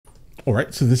All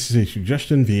right, so this is a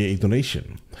suggestion via a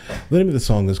donation. The name of the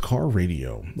song is Car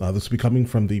Radio. This will be coming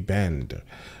from the band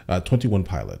 21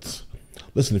 Pilots.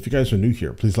 Listen, if you guys are new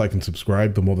here, please like and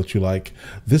subscribe. The more that you like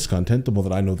this content, the more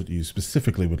that I know that you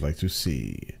specifically would like to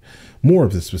see more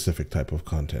of this specific type of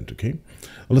content, okay?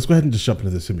 Well, let's go ahead and just jump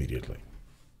into this immediately.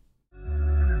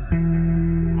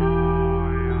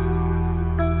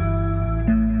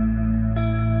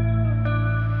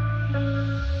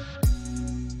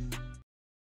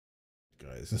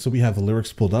 And so we have the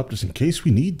lyrics pulled up just in case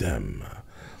we need them.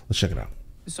 Let's check it out.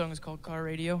 The song is called Car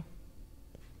Radio.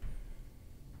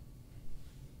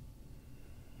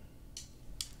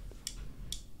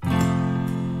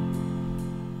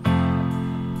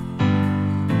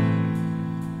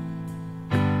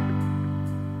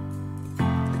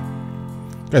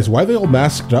 Guys, why are they all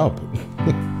masked up?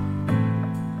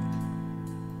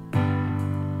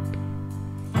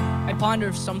 I ponder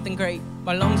of something great.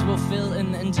 My lungs will fill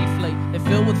and then deflate. They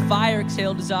fill with fire,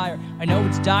 exhale desire. I know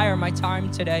it's dire, my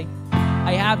time today.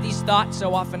 I have these thoughts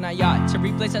so often I yacht to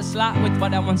replace that slot with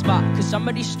what I once bought. Cause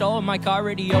somebody stole my car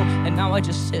radio and now I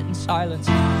just sit in silence.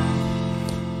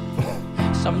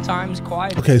 Sometimes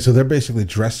quiet. Okay, so they're basically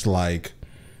dressed like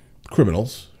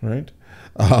criminals, right?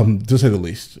 To say the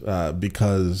least,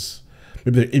 because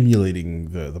maybe they're emulating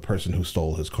the person who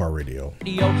stole his car radio.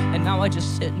 And now I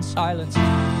just sit in silence.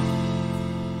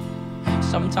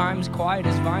 Sometimes quiet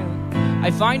is violent.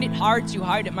 I find it hard to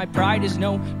hide it. My pride is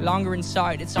no longer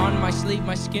inside. It's on my sleeve,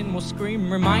 my skin will scream,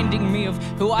 reminding me of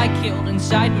who I killed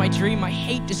inside my dream. I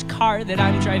hate this car that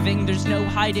I'm driving. There's no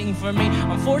hiding for me.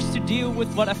 I'm forced to deal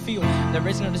with what I feel. There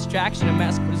is no distraction, a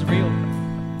mask what is real.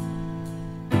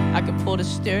 I could pull the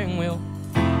steering wheel.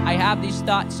 I have these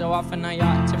thoughts so often I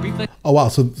ought to replay. Oh wow,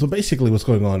 so basically what's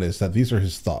going on is that these are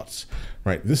his thoughts,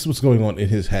 right? This is what's going on in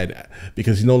his head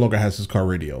because he no longer has his car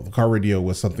radio. The car radio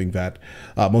was something that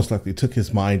most likely took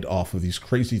his mind off of these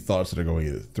crazy thoughts that are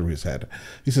going through his head.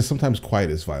 He says sometimes quiet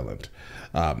is violent.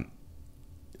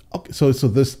 Okay, so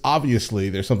this obviously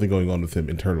there's something going on with him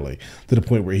internally to the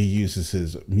point where he uses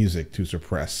his music to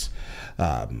suppress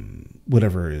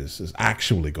whatever is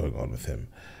actually going on with him.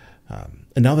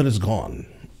 And now that it's gone,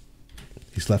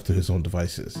 he's left to his own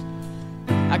devices.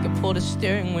 I could pull the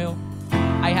steering wheel.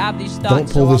 I have these thoughts. Don't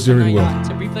pull the steering wheel.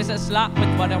 To replace that slot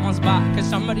with what I once bought. Cause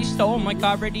somebody stole my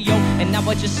car radio and now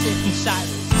I just sit in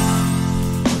silence.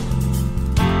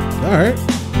 Alright.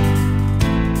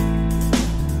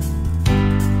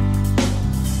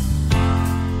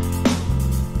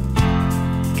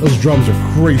 Those drums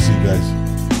are crazy, guys.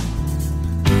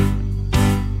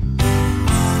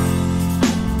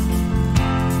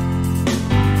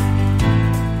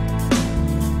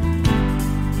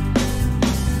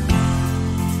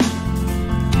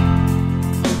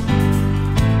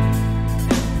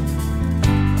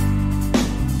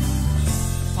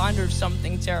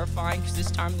 Something terrifying, cause this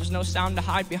time there's no sound to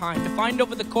hide behind. Defined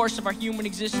over the course of our human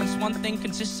existence, one thing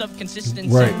consists of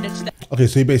consistency. Right. Okay,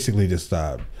 so he basically just,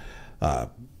 for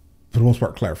the most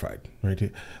part, clarified,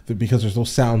 right? Because there's no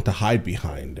sound to hide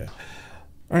behind. All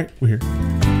right, we're here.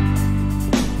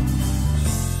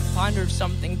 Ponder of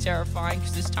something terrifying,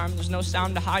 cause this time there's no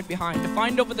sound to hide behind.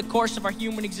 Defined over the course of our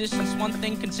human existence, one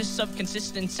thing consists of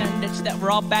consistency, and it's that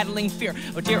we're all battling fear.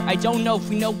 Oh dear, I don't know if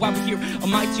we know why we're here.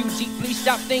 Am I too deep? Please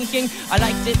stop thinking. I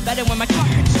liked it better when my car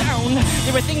had sound.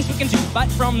 There are things we can do,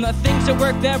 but from the things that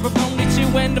work there are only two,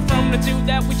 and from the two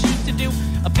that we choose to do,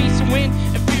 a piece of win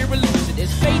and fear will lose. It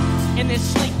is faith and it's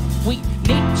sleep. We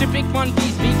need to pick one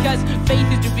piece because faith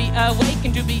is to be awake,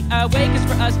 and to be awake is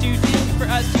for us to think, for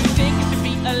us to think is to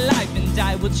be alive. And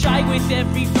I will try with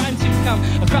every rhyme to come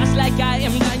across like I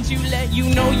am dying to let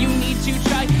you know you need to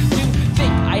try to think.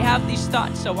 I have these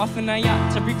thoughts so often I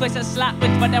ought to replace that slot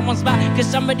with what I once bought. Cause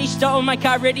somebody stole my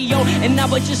car radio and now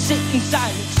I just sit in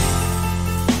silence.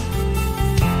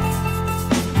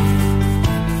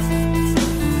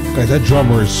 Guys, that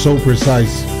drummer is so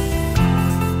precise.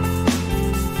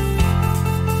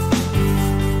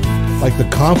 Like the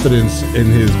confidence in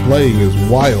his playing is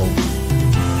wild.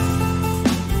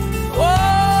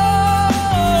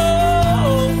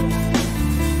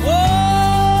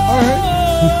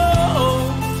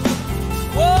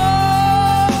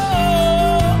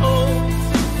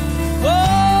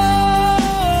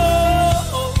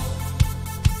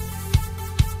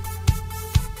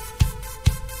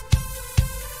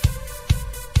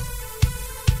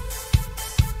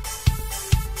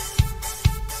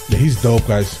 Yeah, he's dope,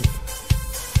 guys.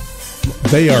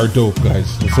 They are dope,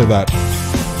 guys. Let's say that.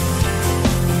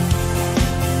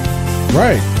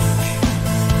 Right.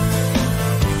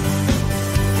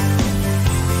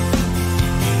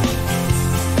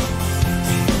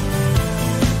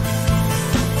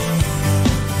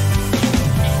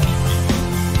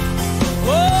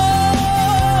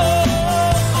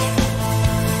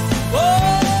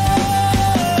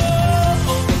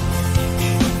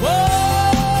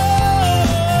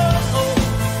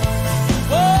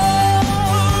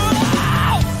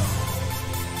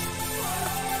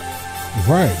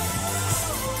 Right.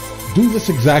 Do this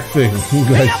exact thing, you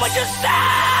guys. And now what you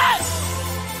said!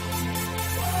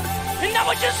 And now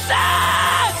what you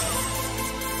said!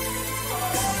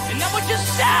 And now what you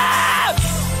said!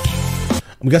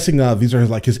 I'm guessing these are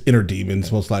like his inner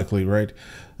demons, most likely, right?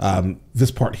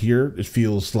 This part here, it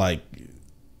feels like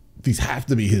these have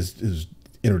to be his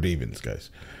inner demons, guys,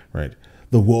 right?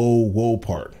 The whoa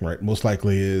part, right? Most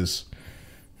likely is,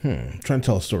 I'm trying to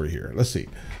tell a story here. Let's see.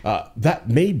 That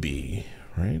may be,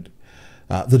 right?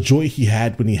 The joy he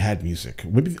had when he had music.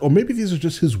 Maybe these are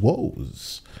just his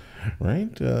woes,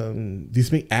 right?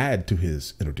 These may add to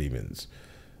his inner demons.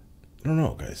 I don't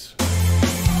know, guys.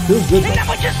 Feels good, though. And now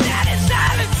what you said is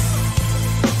silence!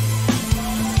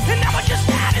 And now what you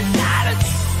said is silence!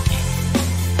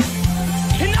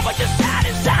 And now what you said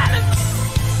is silence!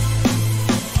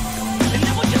 And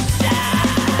now what you said!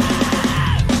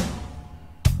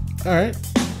 All right.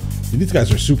 These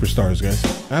guys are superstars, guys.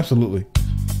 Absolutely.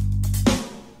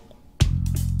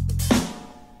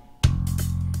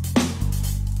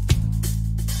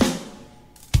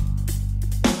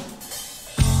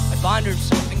 I find her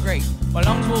something great. My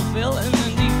lungs will fill and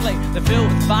then deflate. They're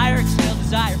filled with fire, exhale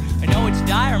desire. I know it's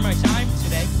dire, my time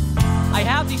today. I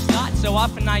have these thoughts so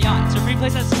often I ought to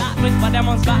replace that slot with what I'm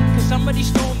on spot. Cause somebody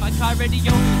stole my car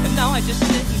radio and now I just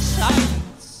sit in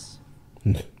silence.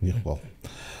 Yeah, well,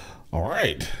 all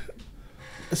right.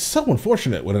 It's so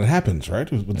unfortunate when it happens,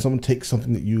 right? When someone takes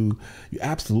something that you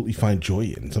absolutely find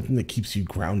joy in, something that keeps you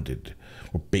grounded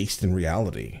or based in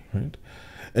reality, right?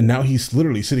 And now he's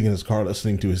literally sitting in his car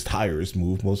listening to his tires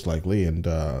move, most likely, and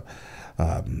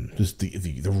just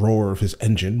the roar of his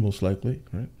engine, most likely,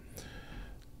 right?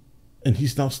 And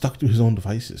he's now stuck to his own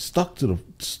devices, stuck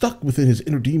within his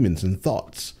inner demons and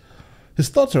thoughts. His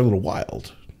thoughts are a little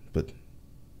wild, but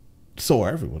so are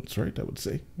everyone's, right? I would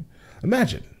say.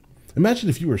 Imagine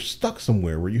if you were stuck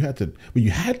somewhere where you had to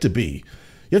be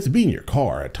in your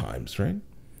car at times, right?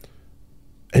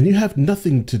 And you have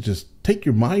nothing to just take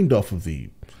your mind off of the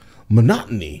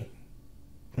monotony,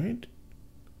 right?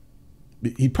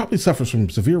 He probably suffers from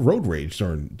severe road rage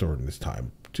during this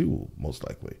time too, most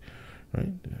likely,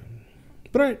 right?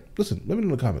 But all right, listen, let me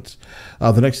know in the comments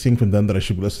the next thing from them that I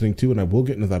should be listening to, and I will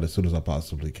get into that as soon as I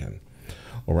possibly can.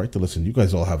 All right, to listen, you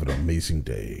guys all have an amazing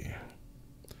day.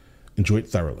 Enjoy it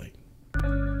thoroughly.